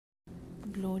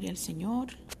Gloria al Señor.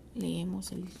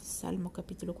 Leemos el Salmo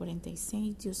capítulo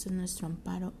 46. Dios es nuestro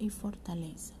amparo y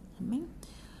fortaleza. Amén.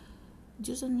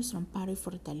 Dios es nuestro amparo y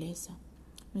fortaleza,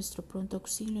 nuestro pronto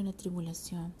auxilio en la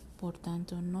tribulación. Por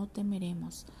tanto, no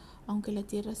temeremos, aunque la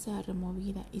tierra sea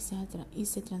removida y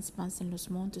se transpasen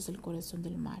los montes del corazón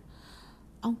del mar,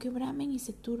 aunque bramen y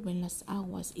se turben las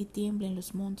aguas y tiemblen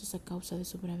los montes a causa de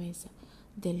su braveza.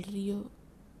 Del río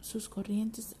sus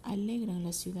corrientes alegran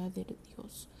la ciudad de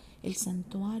Dios, el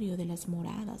santuario de las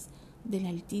moradas del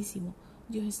Altísimo.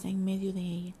 Dios está en medio de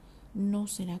ella, no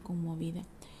será conmovida.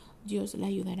 Dios la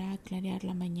ayudará a clarear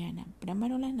la mañana.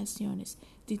 Bramaron las naciones,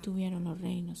 titubearon los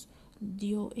reinos.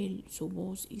 Dio él su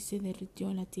voz y se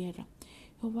derritió la tierra.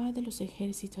 Jehová de los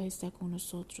ejércitos está con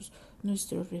nosotros.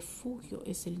 Nuestro refugio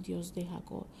es el Dios de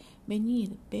Jacob.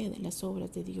 Venid, ved las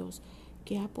obras de Dios,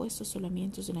 que ha puesto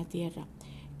asolamientos en la tierra,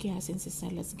 que hacen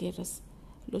cesar las guerras,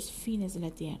 los fines de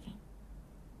la tierra,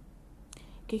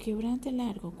 que quebranta el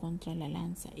largo contra la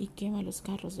lanza y quema los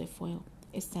carros de fuego.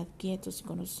 Estad quietos y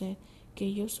conoced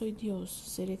que yo soy Dios,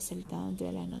 seré exaltado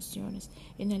entre las naciones,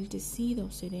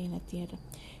 enaltecido seré en la tierra.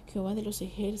 Jehová de los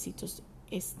ejércitos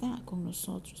está con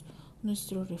nosotros,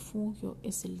 nuestro refugio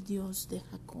es el Dios de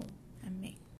Jacob. Amén.